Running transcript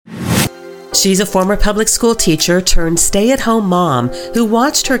She's a former public school teacher turned stay-at-home mom who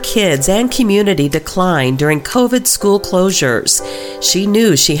watched her kids and community decline during COVID school closures. She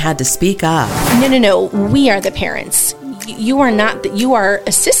knew she had to speak up. No. We are the parents. You are not. You are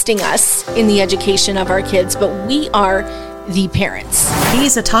assisting us in the education of our kids, but we are the parents.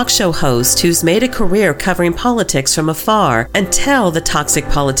 He's a talk show host who's made a career covering politics from afar until the toxic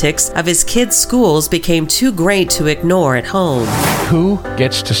politics of his kids' schools became too great to ignore at home. Who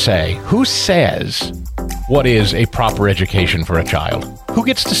gets to say, who says what is a proper education for a child? Who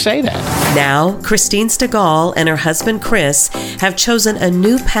gets to say that? Now, Christine Stegall and her husband Chris have chosen a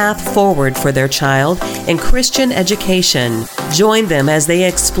new path forward for their child in Christian education. Join them as they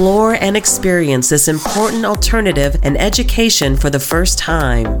explore and experience this important alternative in education for the first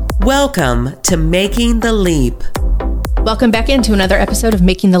time. Welcome to Making the Leap. Welcome back into another episode of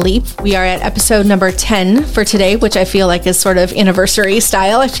Making the Leap. We are at episode number 10 for today, which I feel like is sort of anniversary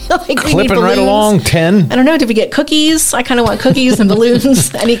style. I feel like we need clipping balloons. Right along, 10. I don't know, did we get cookies? I kind of want cookies and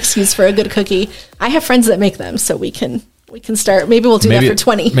balloons. Any excuse for a good cookie. I have friends that make them, so we can start. Maybe we'll do that for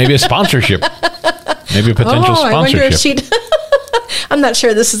 20. Maybe a sponsorship. Maybe a potential sponsorship. I wonder if she'd... I'm not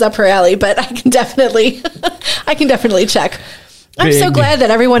sure this is up her alley, but I can definitely check. I'm so glad that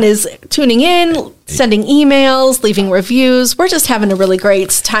everyone is tuning in, sending emails, leaving reviews. We're just having a really great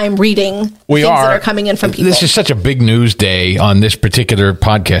time reading things that are coming in from people. This is such a big news day on this particular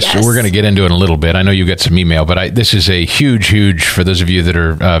podcast. Yes. So we're going to get into it in a little bit. I know you got some email, but this is a huge, for those of you that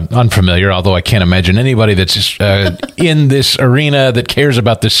are unfamiliar, although I can't imagine anybody that's in this arena that cares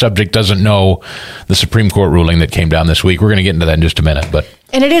about this subject doesn't know the Supreme Court ruling that came down this week. We're going to get into that in just a minute, but...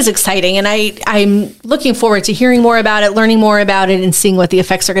 And it is exciting, and I'm looking forward to hearing more about it, learning more about it, and seeing what the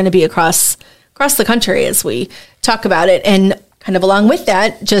effects are going to be across the country as we talk about it. And kind of along with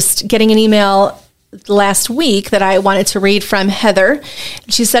that, just getting an email last week that I wanted to read from Heather.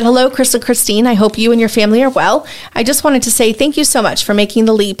 She said, "Hello, Chris and Christine. I hope you and your family are well. I just wanted to say thank you so much for making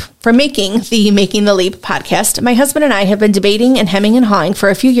the Making the Leap podcast. My husband and I have been debating and hemming and hawing for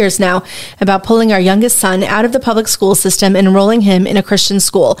a few years now about pulling our youngest son out of the public school system and enrolling him in a Christian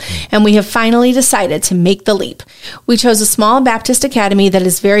school. And we have finally decided to make the leap. We chose a small Baptist academy that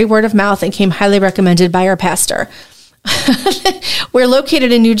is very word of mouth and came highly recommended by our pastor. We're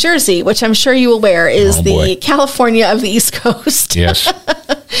located in New Jersey, which I'm sure you are aware is the California of the East Coast. Yes.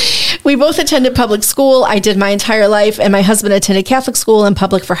 We both attended public school. I did my entire life, and my husband attended Catholic school and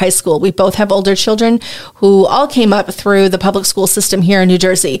public for high school. We both have older children who all came up through the public school system here in New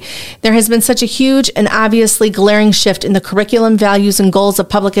Jersey. There has been such a huge and obviously glaring shift in the curriculum, values, and goals of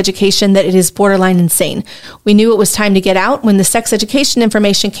public education that it is borderline insane. We knew it was time to get out when the sex education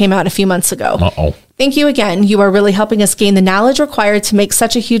information came out a few months ago. Uh-oh. Thank you again. You are really helping us gain the knowledge required to make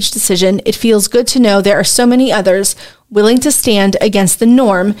such a huge decision. It feels good to know there are so many others willing to stand against the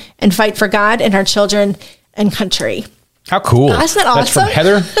norm and fight for God and our children and country." How cool. Isn't that awesome? That's from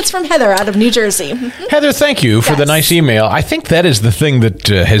Heather? That's from Heather out of New Jersey. Heather, thank you for the nice email. I think that is the thing that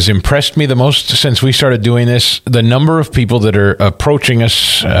has impressed me the most since we started doing this. The number of people that are approaching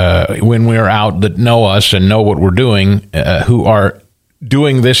us when we're out that know us and know what we're doing, who are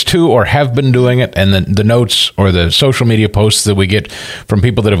doing this too or have been doing it, and the notes or the social media posts that we get from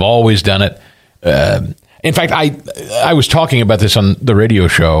people that have always done it. In fact, I was talking about this on the radio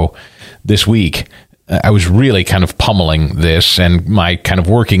show this week. I was really kind of pummeling this and my kind of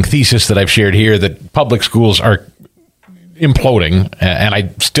working thesis that I've shared here that public schools are imploding, and I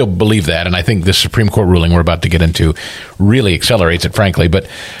still believe that, and I think the Supreme Court ruling we're about to get into really accelerates it, frankly. But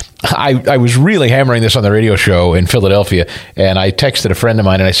I was really hammering this on the radio show in Philadelphia, and I texted a friend of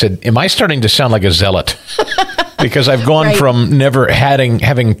mine, and I said, am I starting to sound like a zealot? Because I've gone from never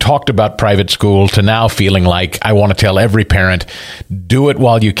having talked about private school to now feeling like I want to tell every parent, do it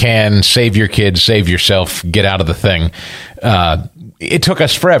while you can, save your kids, save yourself, get out of the thing. It took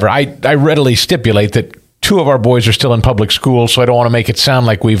us forever. I readily stipulate that 2 of our boys are still in public school, so I don't want to make it sound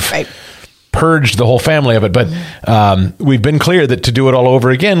like we've purged the whole family of it. But we've been clear that to do it all over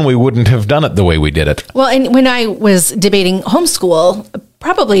again, we wouldn't have done it the way we did it. Well, and when I was debating homeschool,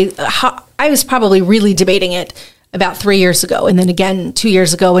 I was probably really debating it about 3 years ago. And then again, 2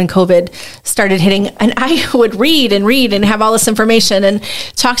 years ago when COVID started hitting, and I would read and have all this information and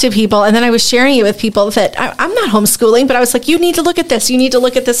talk to people. And then I was sharing it with people that I'm not homeschooling, but I was like, you need to look at this. You need to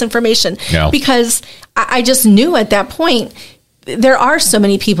look at this information. No. Because I just knew at that point, there are so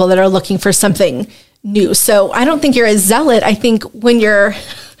many people that are looking for something new. So I don't think you're a zealot. I think when you're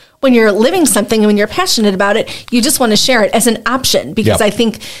living something and when you're passionate about it, you just want to share it as an option, because I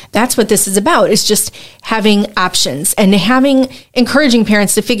think that's what this is about, is just having options and encouraging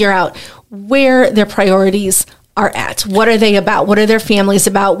parents to figure out where their priorities are at. What are they about? What are their families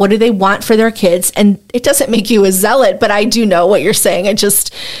about? What do they want for their kids? And it doesn't make you a zealot, but I do know what you're saying.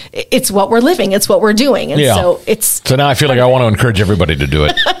 It's what we're living. It's what we're doing. And so now I feel like I want to encourage everybody to do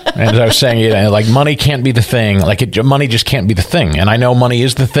it. And as I was saying, like money can't be the thing. Money just can't be the thing. And I know money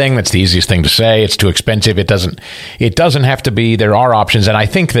is the thing. That's the easiest thing to say. It's too expensive. It doesn't have to be. There are options. And I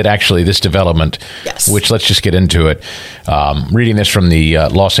think that actually this development, which let's just get into it. Reading this from the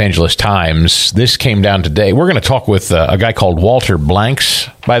Los Angeles Times, this came down today. We're going to talk with a guy called Walter Blanks,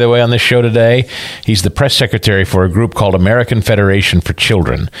 by the way, on this show today. He's the press secretary for a group called American Federation for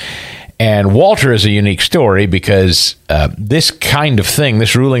Children. And Walter is a unique story because this kind of thing,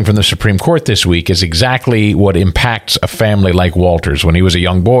 this ruling from the Supreme Court this week, is exactly what impacts a family like Walter's. When he was a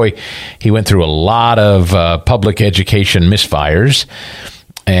young boy, he went through a lot of public education misfires,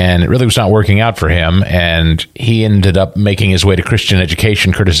 and it really was not working out for him. And he ended up making his way to Christian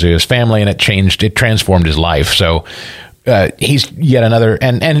education courtesy of his family, and it transformed his life. So he's yet another,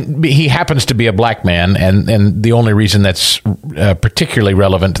 and he happens to be a black man. And the only reason that's particularly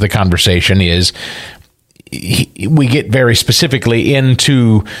relevant to the conversation is we get very specifically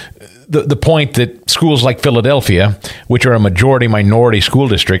into the point that schools like Philadelphia, which are a majority minority school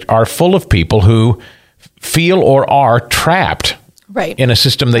district, are full of people who feel or are trapped in a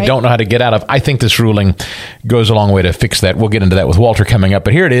system they don't know how to get out of. I think this ruling goes a long way to fix that. We'll get into that with Walter coming up.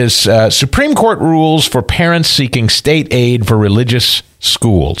 But here it is. Supreme Court rules for parents seeking state aid for religious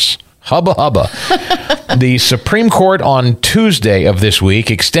schools. Hubba hubba. The Supreme Court on Tuesday of this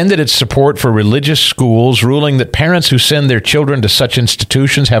week extended its support for religious schools, ruling that parents who send their children to such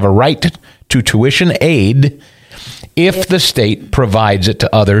institutions have a right to tuition aid if the state provides it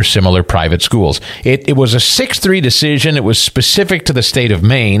to other similar private schools. It was a 6-3 decision. It was specific to the state of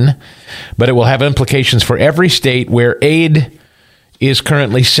Maine, but it will have implications for every state where aid is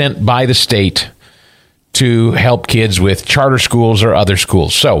currently sent by the state to help kids with charter schools or other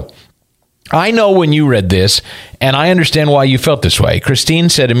schools. So I know when you read this, and I understand why you felt this way. Christine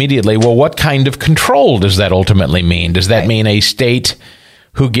said immediately, well, what kind of control does that ultimately mean? Does that mean a state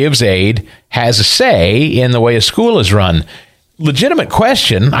who gives aid has a say in the way a school is run? Legitimate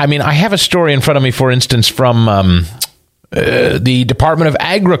question. I mean, I have a story in front of me, for instance, from the Department of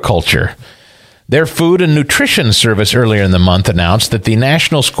Agriculture. Their Food and Nutrition Service earlier in the month announced that the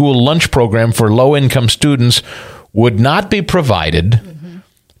National School Lunch Program for low-income students would not be provided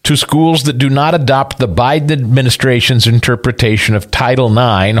to schools that do not adopt the Biden administration's interpretation of Title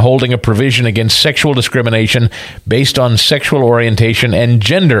IX, holding a provision against sexual discrimination based on sexual orientation and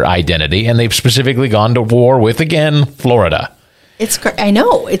gender identity. And they've specifically gone to war with, again, Florida. I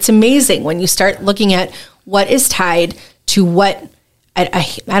know. It's amazing when you start looking at what is tied to what, I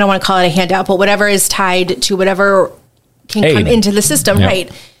don't want to call it a handout, but whatever is tied to whatever can come into the system,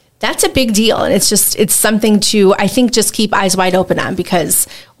 right? That's a big deal. And it's something to, I think, just keep eyes wide open on, because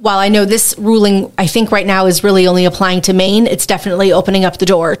while I know this ruling, I think right now is really only applying to Maine, it's definitely opening up the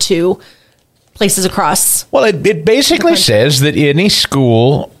door to places across. Well, it basically says that any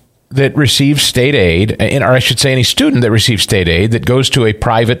school that receives state aid, or I should say any student that receives state aid that goes to a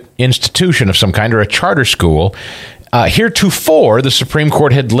private institution of some kind or a charter school, heretofore, the Supreme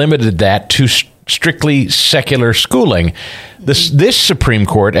Court had limited that to strictly secular schooling. This Supreme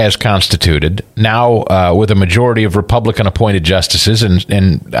Court, as constituted, now with a majority of Republican-appointed justices,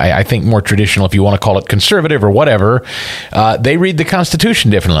 and I think more traditional, if you want to call it conservative or whatever, they read the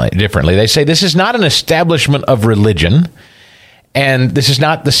Constitution differently. They say this is not an establishment of religion, and this is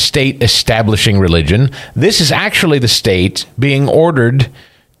not the state establishing religion. This is actually the state being ordered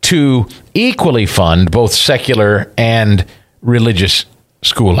to equally fund both secular and religious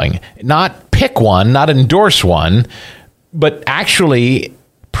schooling. Not pick one, not endorse one, but actually,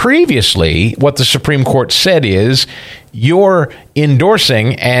 previously, what the Supreme Court said is you're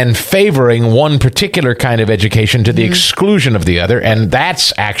endorsing and favoring one particular kind of education to the exclusion of the other, and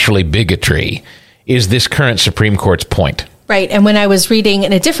that's actually bigotry, is this current Supreme Court's point. Right, and when I was reading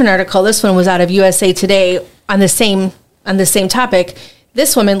in a different article, this one was out of USA Today on the same topic.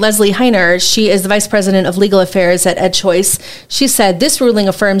 This woman, Leslie Heiner, she is the vice president of legal affairs at EdChoice. She said, this ruling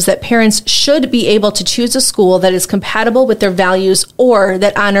affirms that parents should be able to choose a school that is compatible with their values or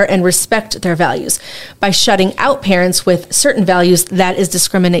that honor and respect their values. By shutting out parents with certain values, that is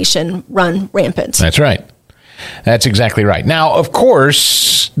discrimination run rampant. That's right. That's exactly right. Now, of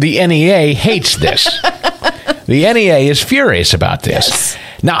course, the NEA hates this. The NEA is furious about this. Yes.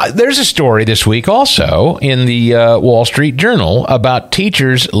 Now, there's a story this week also in the Wall Street Journal about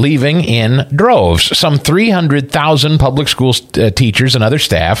teachers leaving in droves. Some 300,000 public school teachers and other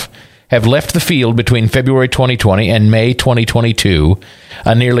staff have left the field between February 2020 and May 2022,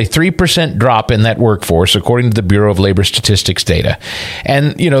 a nearly 3% drop in that workforce, according to the Bureau of Labor Statistics data.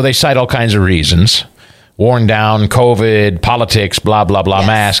 And, they cite all kinds of reasons. Worn down, COVID, politics, blah, blah, blah, yes.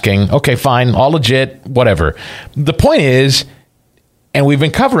 Masking. Okay, fine, all legit, whatever. The point is, and we've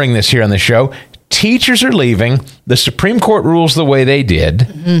been covering this here on the show, teachers are leaving. The Supreme Court rules the way they did.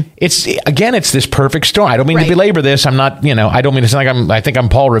 Mm-hmm. It's this perfect storm. I don't mean to belabor this. I'm not, I don't mean to sound like I think I'm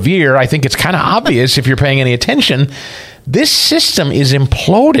Paul Revere. I think it's kind of obvious if you're paying any attention. This system is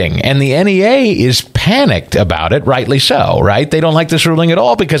imploding, and the NEA is panicked about it, rightly so, right? They don't like this ruling at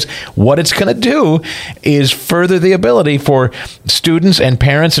all because what it's going to do is further the ability for students and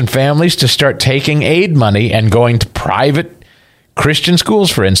parents and families to start taking aid money and going to private Christian schools,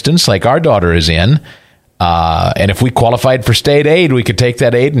 for instance, like our daughter is in. And if we qualified for state aid, we could take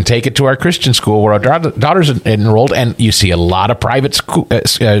that aid and take it to our Christian school where our daughter's enrolled. And you see a lot of private school,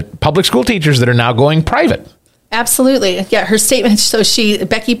 public school teachers that are now going private. Absolutely. Yeah, her statement. So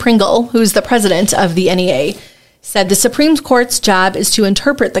Becky Pringle, who's the president of the NEA, said the Supreme Court's job is to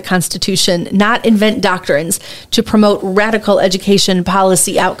interpret the Constitution, not invent doctrines to promote radical education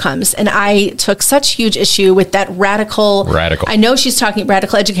policy outcomes. And I took such huge issue with that radical. I know she's talking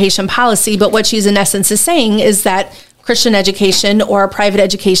radical education policy, but what she's in essence is saying is that Christian education or private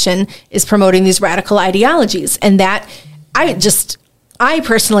education is promoting these radical ideologies. And that I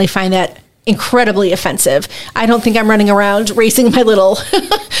personally find that incredibly offensive. I don't think I'm running around racing my little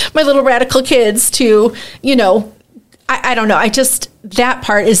radical kids to, I don't know. That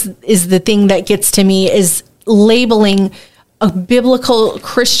part is the thing that gets to me, is labeling a biblical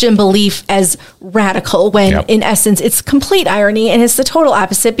Christian belief as radical when in essence it's complete irony, and it's the total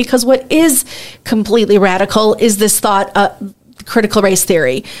opposite, because what is completely radical is this thought, critical race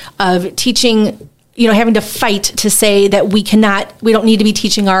theory of teaching, having to fight to say that we don't need to be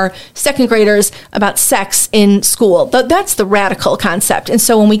teaching our second graders about sex in school. That's the radical concept. And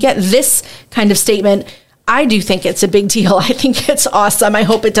so when we get this kind of statement, I do think it's a big deal. I think it's awesome. I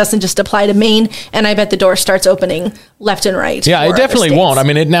hope it doesn't just apply to Maine, and I bet the door starts opening left and right. Yeah, it definitely won't. I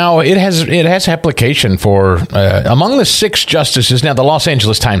mean, it has application for among the 6 justices. Now, the Los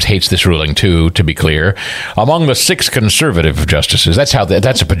Angeles Times hates this ruling too, to be clear. Among the 6 conservative justices, that's a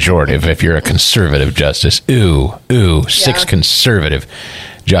pejorative if you're a conservative justice. Ooh, 6 conservative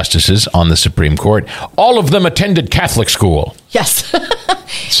justices on the Supreme Court. All of them attended Catholic school. Yes.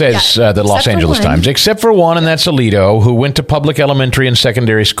 Says the Los Angeles Times, except for one, and that's Alito, who went to public elementary and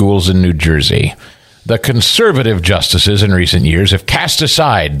secondary schools in New Jersey. The conservative justices in recent years have cast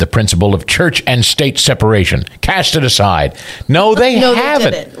aside the principle of church and state separation. Cast it aside. No, they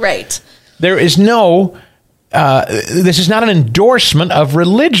haven't. They didn't. Right. There is no... this is not an endorsement of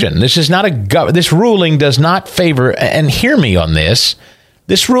religion. This is not this ruling does not favor, and hear me on this,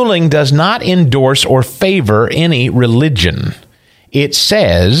 this ruling does not endorse or favor any religion. It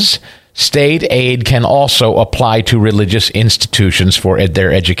says state aid can also apply to religious institutions for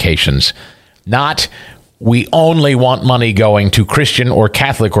their educations. Not, we only want money going to Christian or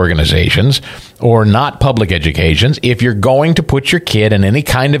Catholic organizations, or not public educations. If you're going to put your kid in any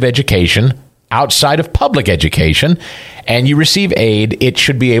kind of education outside of public education and you receive aid, it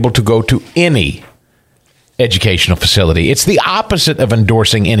should be able to go to any educational facility. It's the opposite of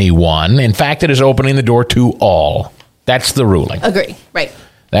endorsing any one. In fact, it is opening the door to all. That's the ruling. Agree. Right.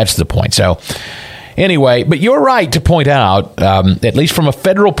 That's the point. So anyway, but you're right to point out, at least from a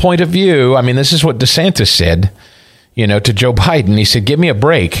federal point of view, I mean, this is what DeSantis said, to Joe Biden. He said, give me a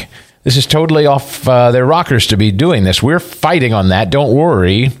break. This is totally off their rockers to be doing this. We're fighting on that. Don't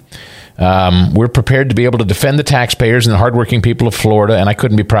worry. We're prepared to be able to defend the taxpayers and the hardworking people of Florida, and I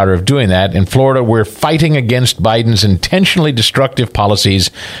couldn't be prouder of doing that. In Florida, we're fighting against Biden's intentionally destructive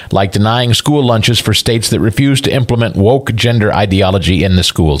policies like denying school lunches for states that refuse to implement woke gender ideology in the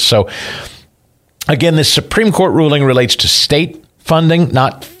schools. So, again, this Supreme Court ruling relates to state funding,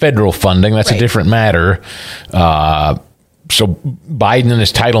 not federal funding. That's a different matter. So Biden and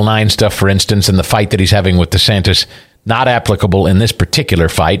his Title IX stuff, for instance, and the fight that he's having with DeSantis, not applicable in this particular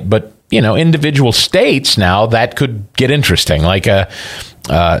fight, but individual states now, that could get interesting. Like,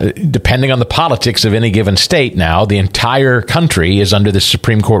 depending on the politics of any given state now, the entire country is under this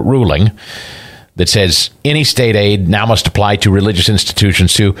Supreme Court ruling that says any state aid now must apply to religious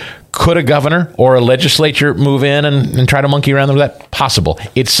institutions too. Could a governor or a legislature move in and try to monkey around with that? Possible.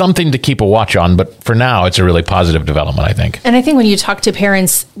 It's something to keep a watch on, but for now, it's a really positive development, I think. And I think when you talk to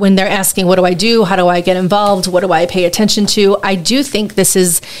parents, when they're asking, what do I do? How do I get involved? What do I pay attention to? I do think this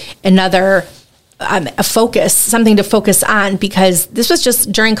is another a focus, something to focus on, because this was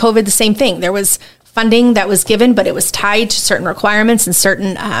just during COVID, the same thing. There was funding that was given, but it was tied to certain requirements and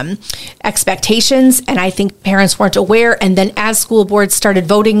certain expectations. And I think parents weren't aware. And then as school boards started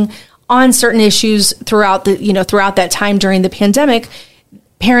voting on certain issues throughout that time during the pandemic,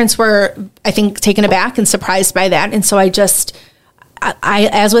 parents were, I think, taken aback and surprised by that. And so I,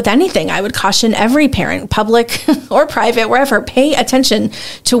 as with anything, I would caution every parent, public or private, wherever, pay attention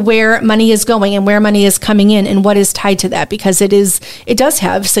to where money is going and where money is coming in and what is tied to that, because it does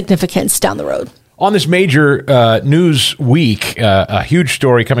have significance down the road. On this major news week, a huge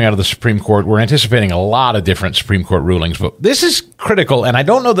story coming out of the Supreme Court. We're anticipating a lot of different Supreme Court rulings, but this is critical, and I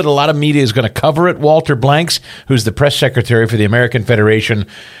don't know that a lot of media is going to cover it. Walter Blanks, who's the press secretary for the American Federation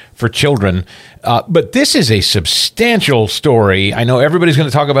for Children. But this is a substantial story. I know everybody's going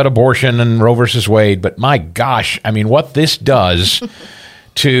to talk about abortion and Roe versus Wade, but my gosh, I mean, what this does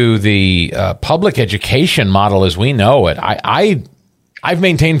to the public education model as we know it, I've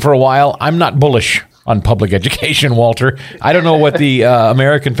maintained for a while, I'm not bullish on public education, Walter. I don't know what the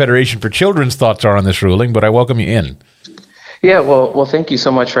American Federation for Children's thoughts are on this ruling, but I welcome you in. Yeah, well, thank you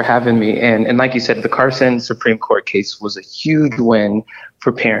so much for having me. And like you said, the Carson Supreme Court case was a huge win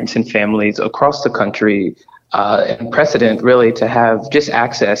for parents and families across the country, and precedent really to have just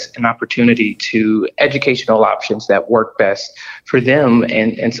access and opportunity to educational options that work best for them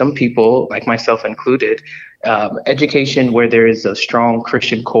and some people, like myself included. Education where there is a strong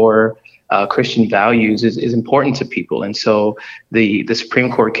Christian core, Christian values is important to people. And so the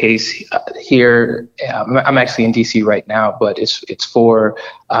Supreme Court case here, I'm actually in DC right now, but it's for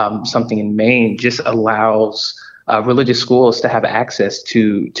something in Maine, just allows religious schools to have access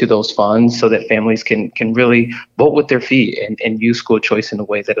to those funds so that families can really vote with their feet and use school choice in a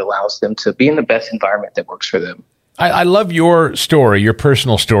way that allows them to be in the best environment that works for them. I love your story, your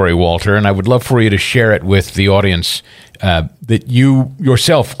personal story, Walter, and I would love for you to share it with the audience, that you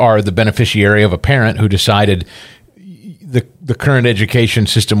yourself are the beneficiary of a parent who decided the current education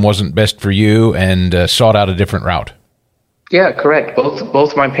system wasn't best for you and sought out a different route. Yeah, correct.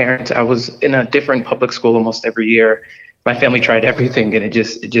 Both my parents, I was in a different public school almost every year. My family tried everything and it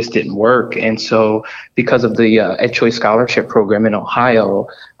just didn't work. And so because of the EdChoice Scholarship Program in Ohio,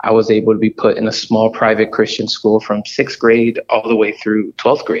 I was able to be put in a small private Christian school from 6th grade all the way through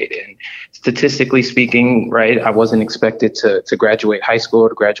 12th grade. And statistically speaking, right, I wasn't expected to graduate high school or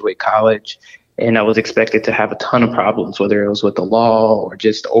to graduate college. And I was expected to have a ton of problems, whether it was with the law or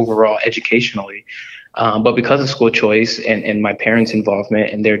just overall educationally. But because of school choice and my parents' involvement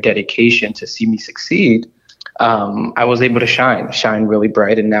and their dedication to see me succeed, I was able to shine really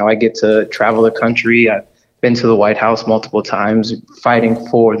bright. And now I get to travel the country. I've been to the White House multiple times fighting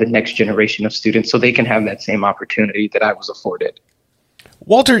for the next generation of students so they can have that same opportunity that I was afforded.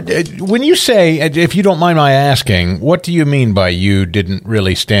 Walter, when you say, if you don't mind my asking, what do you mean by you didn't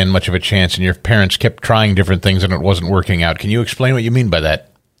really stand much of a chance and your parents kept trying different things and it wasn't working out? Can you explain what you mean by that?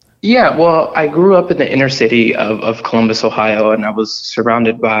 Yeah, well, I grew up in the inner city of Columbus, Ohio, and I was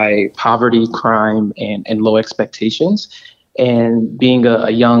surrounded by poverty, crime, and low expectations. And being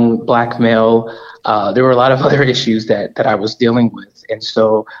a young Black male, there were a lot of other issues that I was dealing with. And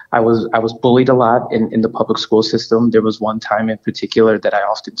so I was bullied a lot in the public school system. There was one time in particular that I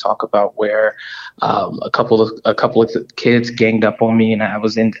often talk about where a couple of kids ganged up on me, and I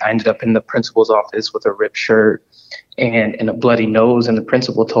ended up in the principal's office with a ripped shirt and a bloody nose. And the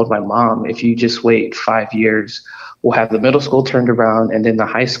principal told my mom, if you just wait 5 years, we'll have the middle school turned around, and then the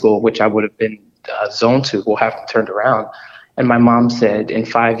high school, which I would have been zoned to, will have them turned around. And my mom said, in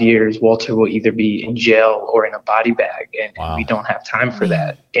 5 years, Walter will either be in jail or in a body bag. And wow. We don't have time for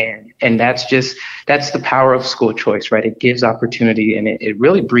that. And that's the power of school choice, right? It gives opportunity and it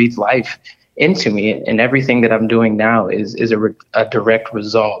really breathes life into me. And everything that I'm doing now is a direct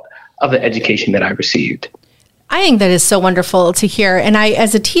result of the education that I received. I think that is so wonderful to hear. And I,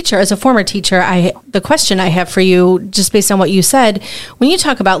 as a former teacher, the question I have for you, just based on what you said, when you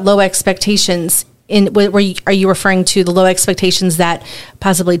talk about low expectations, are you referring to the low expectations that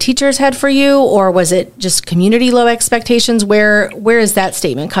possibly teachers had for you, or was it just community low expectations? Where is that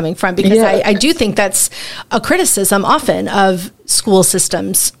statement coming from? Because I do think that's a criticism often of school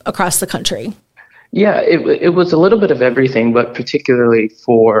systems across the country. Yeah, it was a little bit of everything, but particularly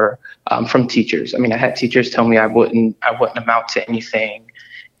from teachers. I mean, I had teachers tell me I wouldn't amount to anything.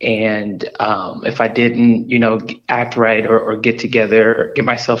 And if I didn't, act right or get together, or get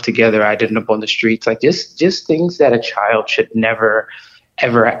myself together, I'd end up on the streets. Like just things that a child should never,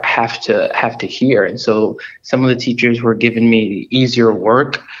 ever have to hear. And so some of the teachers were giving me easier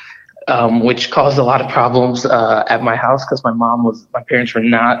work which caused a lot of problems at my house because my parents were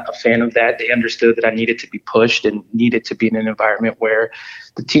not a fan of that. They understood that I needed to be pushed and needed to be in an environment where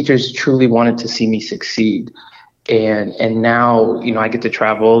the teachers truly wanted to see me succeed. And now, I get to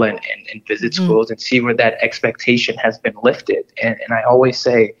travel and visit schools and see where that expectation has been lifted. And I always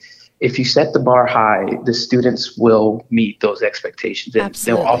say, if you set the bar high, the students will meet those expectations, and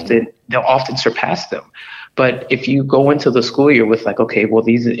they'll often surpass them. But if you go into the school year with okay, well,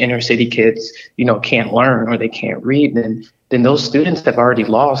 these inner city kids, can't learn or they can't read, then those students have already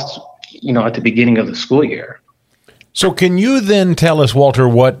lost, at the beginning of the school year. So can you then tell us, Walter,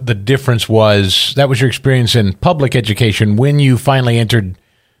 what the difference was? That was your experience in public education when you finally entered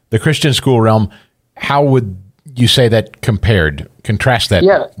the Christian school realm. How would you say that contrast that?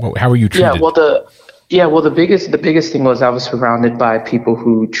 Yeah. How were you treated? Well, the biggest thing was I was surrounded by people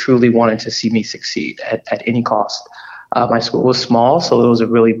who truly wanted to see me succeed at any cost. My school was small, so there was a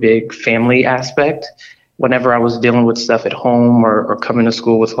really big family aspect. Whenever I was dealing with stuff at home or coming to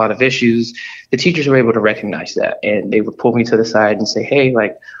school with a lot of issues, the teachers were able to recognize that, and they would pull me to the side and say, hey,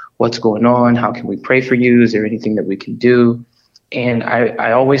 what's going on? How can we pray for you? Is there anything that we can do? And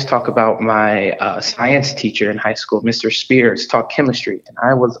I always talk about my science teacher in high school, Mr. Spears, taught chemistry, and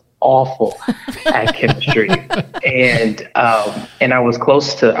I was awful at chemistry, and I was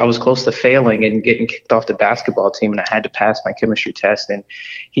close to failing and getting kicked off the basketball team, and I had to pass my chemistry test. And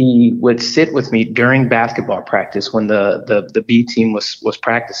he would sit with me during basketball practice when the B team was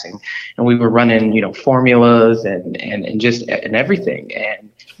practicing, and we were running formulas and everything.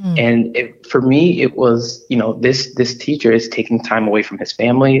 And for me, it was, this teacher is taking time away from his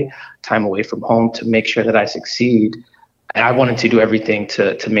family, time away from home to make sure that I succeed. And I wanted to do everything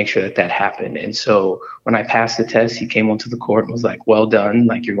to make sure that happened. And so when I passed the test, he came onto the court and was like, well done,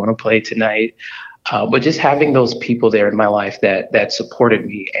 you're going to play tonight. But just having those people there in my life that supported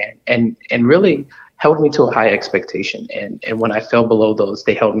me and really held me to a high expectation. And when I fell below those,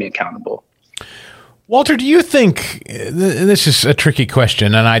 they held me accountable. Walter, do you think, this is a tricky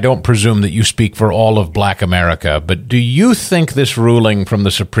question, and I don't presume that you speak for all of Black America, but do you think this ruling from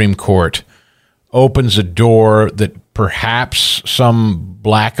the Supreme Court opens a door that perhaps some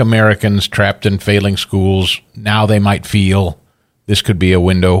Black Americans trapped in failing schools, now they might feel this could be a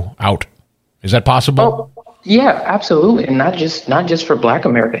window out? Is that possible? Oh, yeah, absolutely. And not just for Black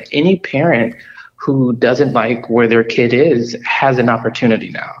America. Any parent who doesn't like where their kid is has an opportunity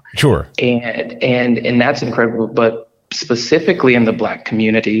now. Sure. And that's incredible. But specifically in the Black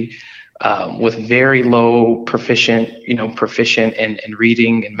community, with very low proficient in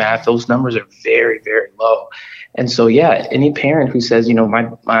reading and math, those numbers are very, very low. And so, yeah, any parent who says,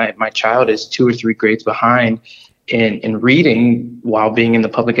 my child is 2 or 3 grades behind in reading while being in the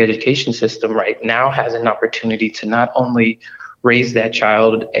public education system right now has an opportunity to not only raise that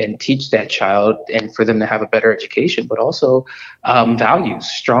child and teach that child and for them to have a better education, but also values,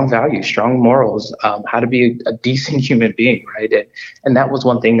 strong morals, how to be a decent human being, right? And that was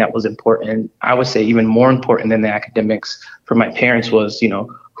one thing that was important. I would say even more important than the academics for my parents was,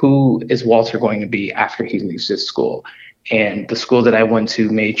 who is Walter going to be after he leaves this school? And the school that I went to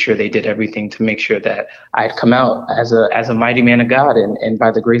made sure they did everything to make sure that I'd come out as a mighty man of God. And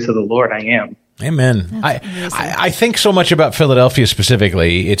by the grace of the Lord, I am. Amen. I think so much about Philadelphia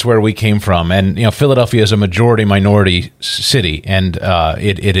specifically. It's where we came from. And, Philadelphia is a majority-minority city, and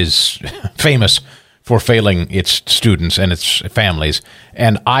it is famous for failing its students and its families.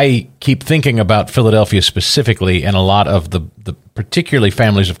 And I keep thinking about Philadelphia specifically and a lot of the particularly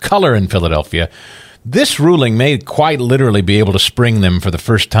families of color in Philadelphia. This ruling may quite literally be able to spring them for the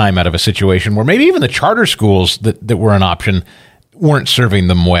first time out of a situation where maybe even the charter schools that were an option weren't serving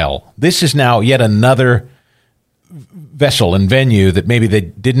them well. This is now yet another vessel and venue that maybe they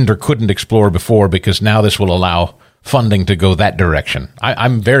didn't or couldn't explore before, because now this will allow funding to go that direction.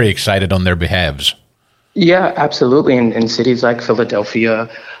 I'm very excited on their behalves. Yeah, absolutely. In cities like Philadelphia,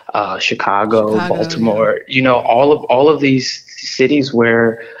 Chicago, Baltimore, all of these cities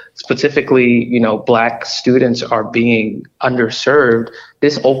where specifically, Black students are being underserved,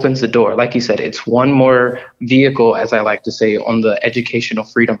 this opens the door. Like you said, it's one more vehicle, as I like to say, on the educational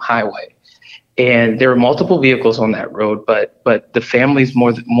freedom highway. And there are multiple vehicles on that road, but the families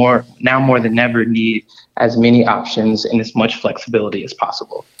more than ever need as many options and as much flexibility as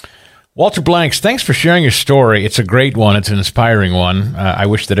possible. Walter Blanks, thanks for sharing your story. It's a great one. It's an inspiring one. I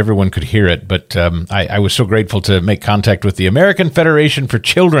wish that everyone could hear it, but I was so grateful to make contact with the American Federation for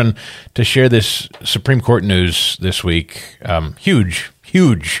Children to share this Supreme Court news this week.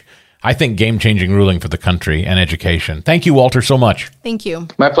 Huge I think, game-changing ruling for the country and education. Thank you, Walter, so much. Thank you.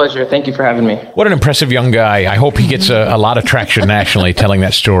 My pleasure. Thank you for having me. What an impressive young guy. I hope he gets a lot of traction nationally telling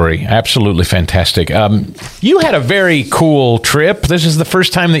that story. Absolutely fantastic. You had a very cool trip. This is the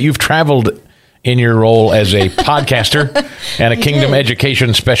first time that you've traveled in your role as a podcaster and a Kingdom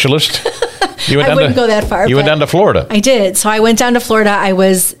education specialist. I wouldn't go that far. You went down to Florida. I did. So I went down to Florida. I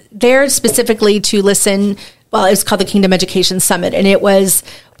was there specifically to listen. Well, it was called the Kingdom Education Summit, and it was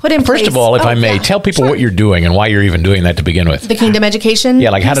put in place. First of all, if I may, tell people what you're doing and why you're even doing that to begin with. The Kingdom Education? Yeah,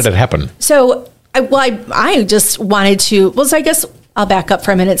 like how did it happen? So, I just wanted to, so I guess I'll back up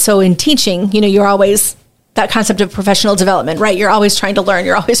for a minute. So in teaching, you're always, that concept of professional development, right? You're always trying to learn.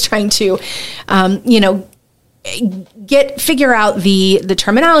 You're always trying to, figure out the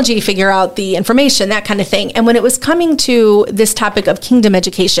terminology, figure out the information, that kind of thing. And when it was coming to this topic of kingdom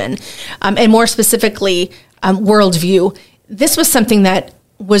education, and more specifically, worldview, this was something that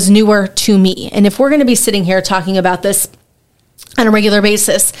was newer to me. And if we're going to be sitting here talking about this on a regular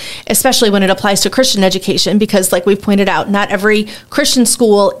basis, especially when it applies to Christian education, because like we've pointed out, not every Christian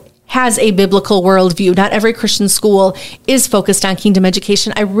school has a biblical worldview. Not every Christian school is focused on kingdom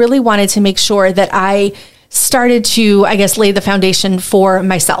education. I really wanted to make sure that I started to, lay the foundation for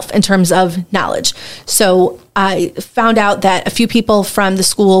myself in terms of knowledge. So I found out that a few people from the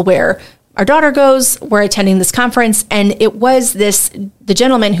school where our daughter goes were attending this conference, and it was the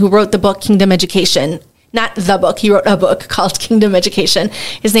gentleman who wrote the book Kingdom Education. Not the book, he wrote a book called Kingdom Education.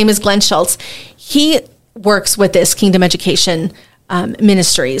 His name is Glenn Schultz. He works with this Kingdom Education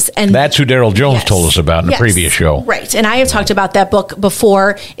ministries. And that's who Daryl Jones told us about in a previous show. Right. And I have talked about that book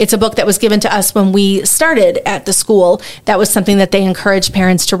before. It's a book that was given to us when we started at the school. That was something that they encouraged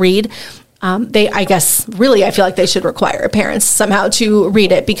parents to read. I feel like they should require parents somehow to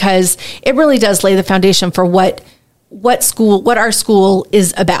read it, because it really does lay the foundation for what our school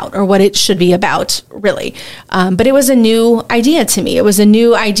is about, or what it should be about, really. But it was a new idea to me. It was a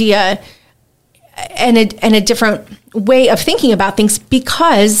new idea and a different way of thinking about things,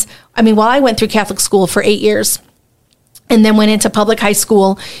 because, while I went through Catholic school for 8 years and then went into public high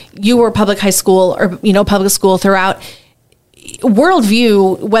school, you were public high school or, public school throughout.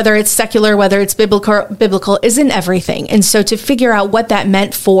 Worldview, whether it's secular, whether it's biblical isn't everything. And so to figure out what that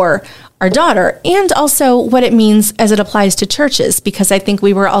meant for our daughter, and also what it means as it applies to churches, because I think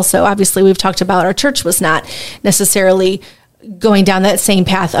we were also, obviously we've talked about our church was not necessarily going down that same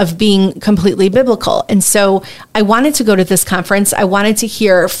path of being completely biblical. And so I wanted to go to this conference. I wanted to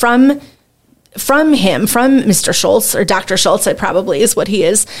hear from him, from Mr. Schultz, or Dr. Schultz, it probably is what he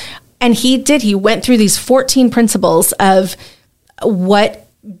is. And he went through these 14 principles of what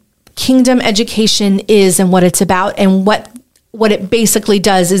kingdom education is and what it's about, and what it basically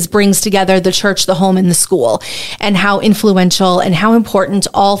does is brings together the church, the home, and the school, and how influential and how important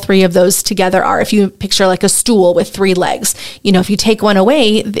all three of those together are. If you picture like a stool with 3 legs, if you take one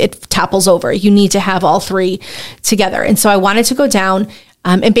away, it topples over. You need to have all 3 together. And so I wanted to go down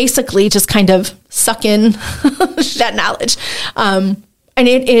and basically just kind of suck in that knowledge. And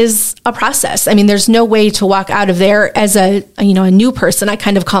it is a process. There's no way to walk out of there as a new person. I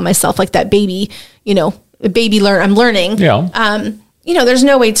kind of call myself like that baby, I'm learning. Yeah. There's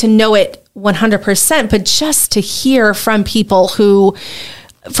no way to know it 100%, but just to hear from people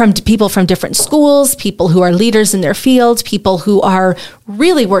from different schools, people who are leaders in their field, people who are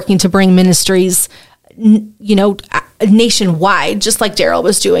really working to bring ministries, nationwide, just like Daryl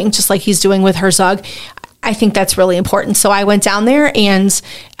was doing, just like he's doing with Herzog. I think that's really important. So I went down there, and,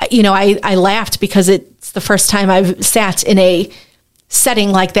 I laughed because it's the first time I've sat in a setting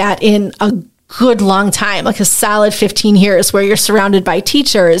like that in a good long time, like a solid 15 years, where you're surrounded by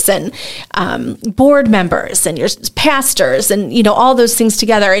teachers and board members and your pastors and, all those things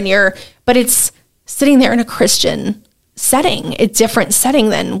together. But it's sitting there in a Christian setting, a different setting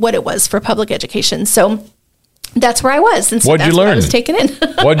than what it was for public education. So that's where I was. And so What'd you learn? I was taken in.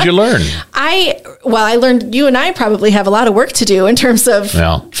 What'd you learn? I learned you and I probably have a lot of work to do in terms of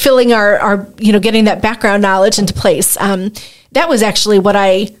filling our getting that background knowledge into place. That was actually what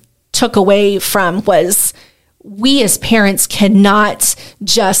I took away from was we as parents cannot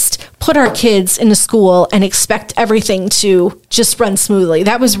just put our kids into school and expect everything to just run smoothly.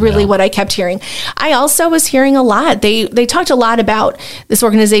 That was really what I kept hearing. I also was hearing a lot. They talked a lot about this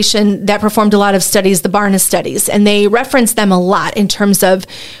organization that performed a lot of studies, the Barna studies, and they referenced them a lot in terms of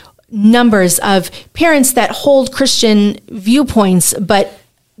numbers of parents that hold Christian viewpoints, but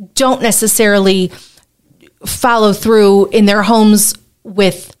don't necessarily follow through in their homes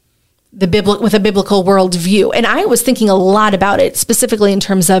with a biblical worldview. And I was thinking a lot about it, specifically in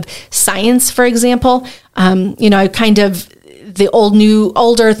terms of science, for example. the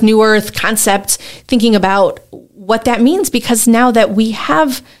old earth, new earth concept, thinking about what that means, because now that we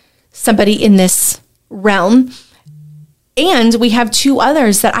have somebody in this realm, and we have two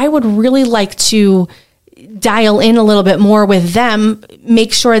others that I would really like to dial in a little bit more with them,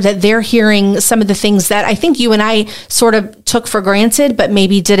 make sure that they're hearing some of the things that I think you and I sort of took for granted, but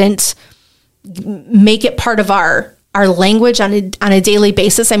maybe didn't make it part of our language on a daily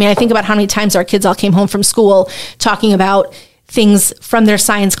basis. I mean, I think about how many times our kids all came home from school talking about things from their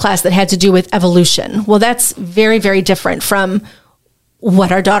science class that had to do with evolution. Well, that's very, very different from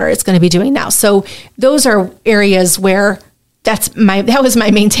what our daughter is going to be doing now. So those are areas where that was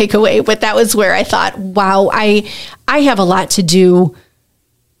my main takeaway, but that was where I thought, wow, I have a lot to do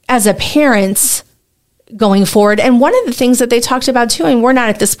as a parent going forward. And one of the things that they talked about too, and we're not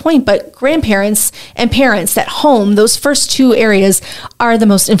at this point, but grandparents and parents at home, those first two areas are the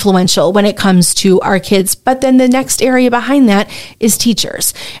most influential when it comes to our kids. But then the next area behind that is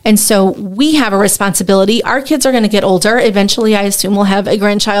teachers. And so we have a responsibility. Our kids are going to get older. Eventually, I assume we'll have a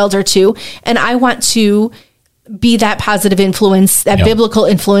grandchild or two. And I want to be that positive influence, that biblical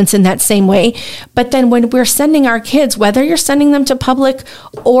influence in that same way. But then when we're sending our kids, whether you're sending them to public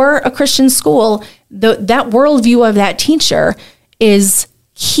or a Christian school, that worldview of that teacher is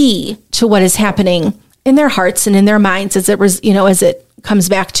key to what is happening in their hearts and in their minds as it comes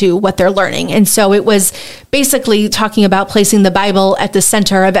back to what they're learning. And so it was basically talking about placing the Bible at the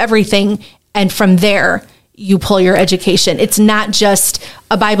center of everything. And from there, you pull your education. It's not just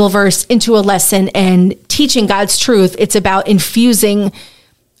a Bible verse into a lesson and teaching God's truth. It's about infusing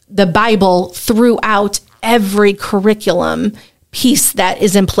the Bible throughout every curriculum piece that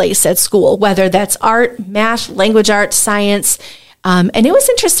is in place at school, whether that's art, math, language arts, science. And it was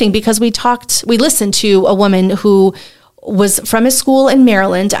interesting because we listened to a woman who was from a school in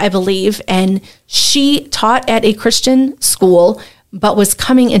Maryland, I believe, and she taught at a Christian school, but was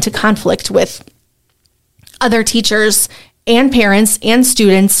coming into conflict with other teachers and parents and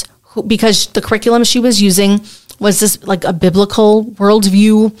students because the curriculum she was using was this like a biblical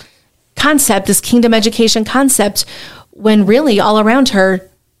worldview concept, this kingdom education concept, when really all around her,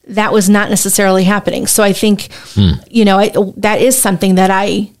 that was not necessarily happening. So I think, that is something that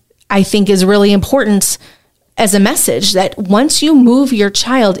I think is really important as a message, that once you move your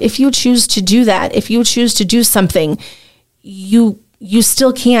child, if you choose to do that, if you choose to do something, you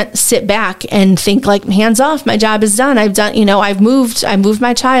still can't sit back and think like, hands off, my job is done. I've moved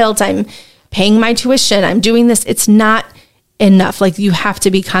my child. I'm paying my tuition. I'm doing this. It's not enough. Like, you have to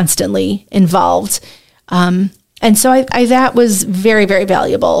be constantly involved. And so I that was very, very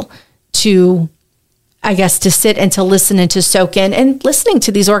valuable to sit and to listen and to soak in, and listening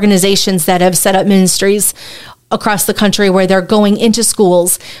to these organizations that have set up ministries across the country where they're going into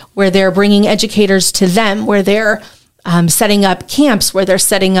schools, where they're bringing educators to them, where they're setting up camps, where they're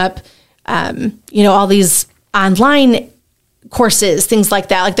setting up, all these online courses, things like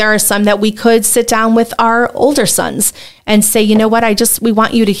that. Like, there are some that we could sit down with our older sons and say, you know what, we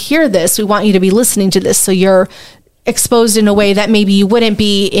want you to hear this. We want you to be listening to this. So you're exposed in a way that maybe you wouldn't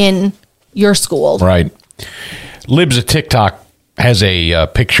be in your school. Right. Libs of TikTok has a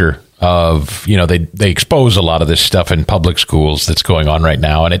picture of, they expose a lot of this stuff in public schools that's going on right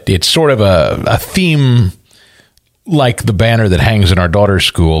now. And it's sort of a theme like the banner that hangs in our daughter's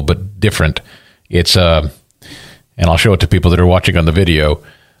school, but different. It's and I'll show it to people that are watching on the video.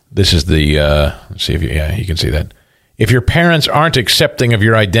 This is the, let's see if you can see that. If your parents aren't accepting of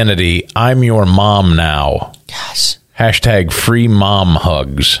your identity, I'm your mom now. Gosh. Hashtag free mom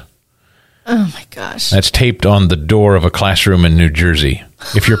hugs. Oh my gosh. That's taped on the door of a classroom in New Jersey.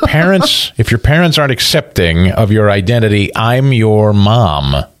 If your parents aren't accepting of your identity, I'm your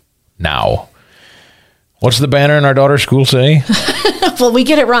mom now. What's the banner in our daughter's school say? Well, we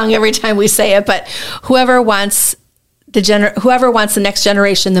get it wrong every time we say it, but whoever wants the next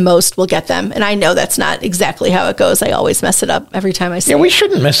generation the most will get them. And I know that's not exactly how it goes. I always mess it up every time I say it. Yeah, we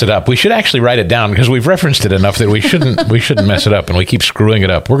shouldn't mess it up. We should actually write it down, because we've referenced it enough that we shouldn't mess it up, and we keep screwing it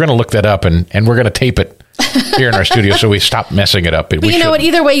up. We're going to look that up, and we're going to tape it here in our studio so we stop messing it up. But you know what?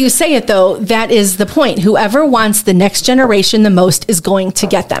 Either way you say it, though, that is the point. Whoever wants the next generation the most is going to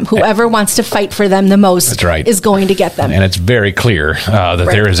get them. Whoever wants to fight for them the most That's right. is going to get them. And it's very clear that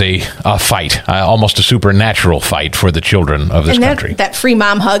there is a fight, almost a supernatural fight for the children of this country. That free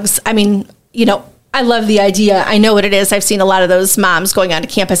mom hugs, I mean, I love the idea. I know what it is. I've seen a lot of those moms going onto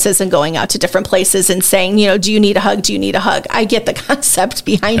campuses and going out to different places and saying, do you need a hug? Do you need a hug? I get the concept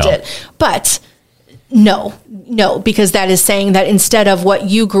behind it. But no, because that is saying that instead of what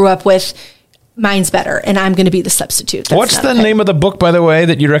you grew up with, mine's better, and I'm going to be the substitute. That's What's the name of the book, by the way,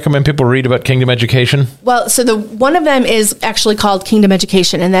 that you recommend people read about kingdom education? Well, so one of them is actually called Kingdom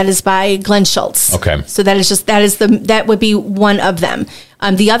Education, and that is by Glenn Schultz. Okay. So that would be one of them.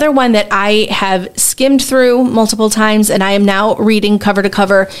 The other one that I have skimmed through multiple times, and I am now reading cover to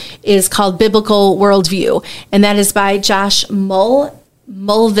cover, is called Biblical Worldview, and that is by Josh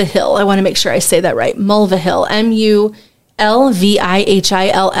Mulvihill. I want to make sure I say that right. Mulvihill, Mulvihill.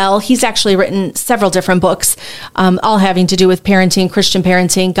 He's actually written several different books, all having to do with parenting, Christian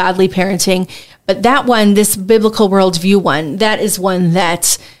parenting, godly parenting. But that one, this Biblical Worldview one, that is one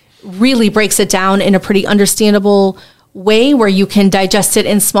that really breaks it down in a pretty understandable way where you can digest it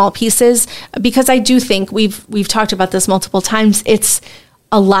in small pieces. Because I do think we've talked about this multiple times. It's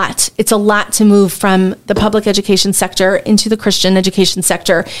a lot. It's a lot to move from the public education sector into the Christian education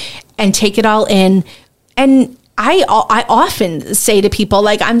sector and take it all in. And I often say to people,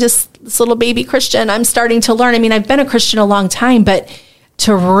 like, I'm just this little baby Christian. I'm starting to learn. I mean, I've been a Christian a long time, but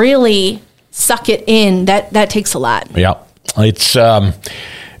to really suck it in, that takes a lot. Yeah. It's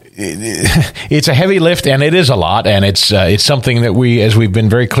a heavy lift, and it is a lot, and it's something that we, as we've been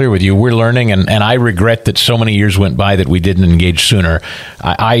very clear with you, we're learning, and I regret that so many years went by that we didn't engage sooner.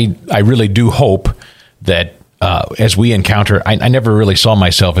 I really do hope that as we encounter, I never really saw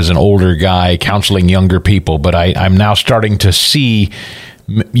myself as an older guy counseling younger people, but I'm now starting to see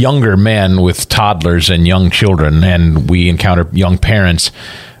younger men with toddlers and young children, and we encounter young parents.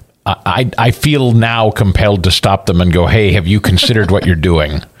 I feel now compelled to stop them and go, hey, have you considered what you're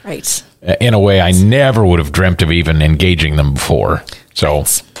doing? Right. In a way I never would have dreamt of even engaging them before. So,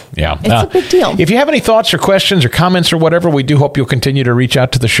 right. Yeah. It's a big deal. If you have any thoughts or questions or comments or whatever, we do hope you'll continue to reach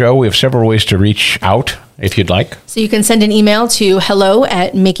out to the show. We have several ways to reach out if you'd like. So you can send an email to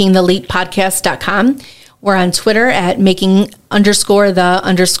hello@makingtheleappodcast.com. We're on Twitter at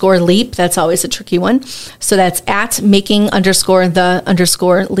making_the_leap. That's always a tricky one. So that's at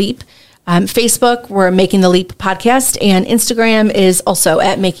making_the_leap. Facebook, we're Making the Leap Podcast, and Instagram is also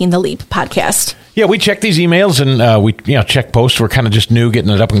at Making the Leap Podcast. Yeah, we check these emails and we check posts. We're kind of just new, getting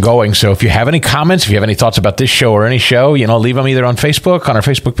it up and going. So if you have any comments, if you have any thoughts about this show or any show, leave them either on Facebook, on our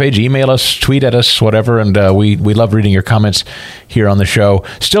Facebook page, email us, tweet at us, whatever. And we love reading your comments here on the show.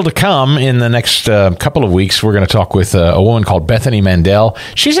 Still to come in the next couple of weeks, we're going to talk with a woman called Bethany Mandel.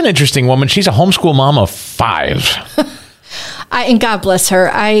 She's an interesting woman. She's a homeschool mom of 5. And God bless her.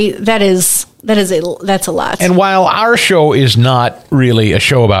 That's a lot. And while our show is not really a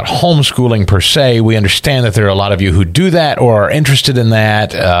show about homeschooling per se, we understand that there are a lot of you who do that or are interested in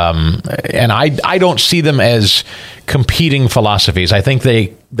that. And I don't see them as competing philosophies. I think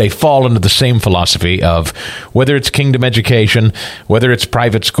they fall into the same philosophy of whether it's kingdom education, whether it's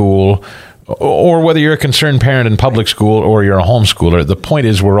private school, or whether you're a concerned parent in public school or you're a homeschooler. The point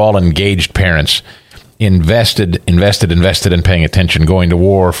is we're all engaged parents. Invested in paying attention, going to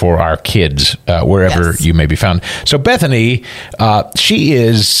war for our kids, wherever you may be found. So Bethany, she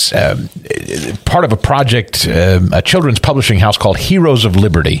is part of a project, a children's publishing house called Heroes of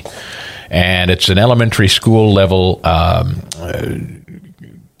Liberty. And it's an elementary school level kind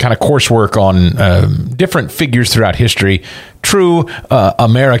of coursework on different figures throughout history, true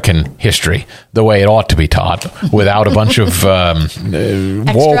American history, the way it ought to be taught, without a bunch of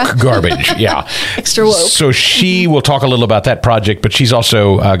woke garbage. Yeah. Extra woke. So she will talk a little about that project, but she's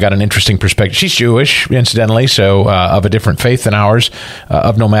also got an interesting perspective. She's Jewish, incidentally, so of a different faith than ours,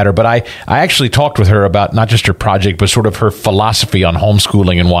 of no matter. But I actually talked with her about not just her project, but sort of her philosophy on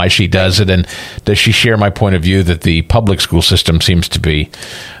homeschooling and why she does it. And does she share my point of view that the public school system seems to be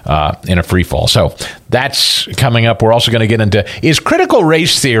in a free fall? So that's coming up. We're also going to get into, is critical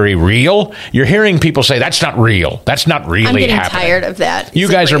race theory real? You're hearing people say that's not real. That's not really happening. I'm getting tired of that. You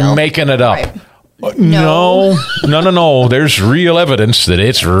guys are making it up. Right. No. There's real evidence that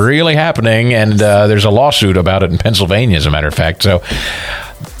it's really happening, and there's a lawsuit about it in Pennsylvania, as a matter of fact. So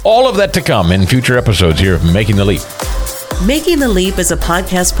all of that to come in future episodes here of Making the Leap. Making the Leap is a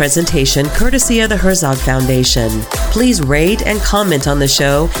podcast presentation courtesy of the Herzog Foundation. Please rate and comment on the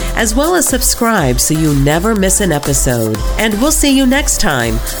show, as well as subscribe so you never miss an episode. And we'll see you next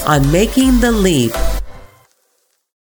time on Making the Leap.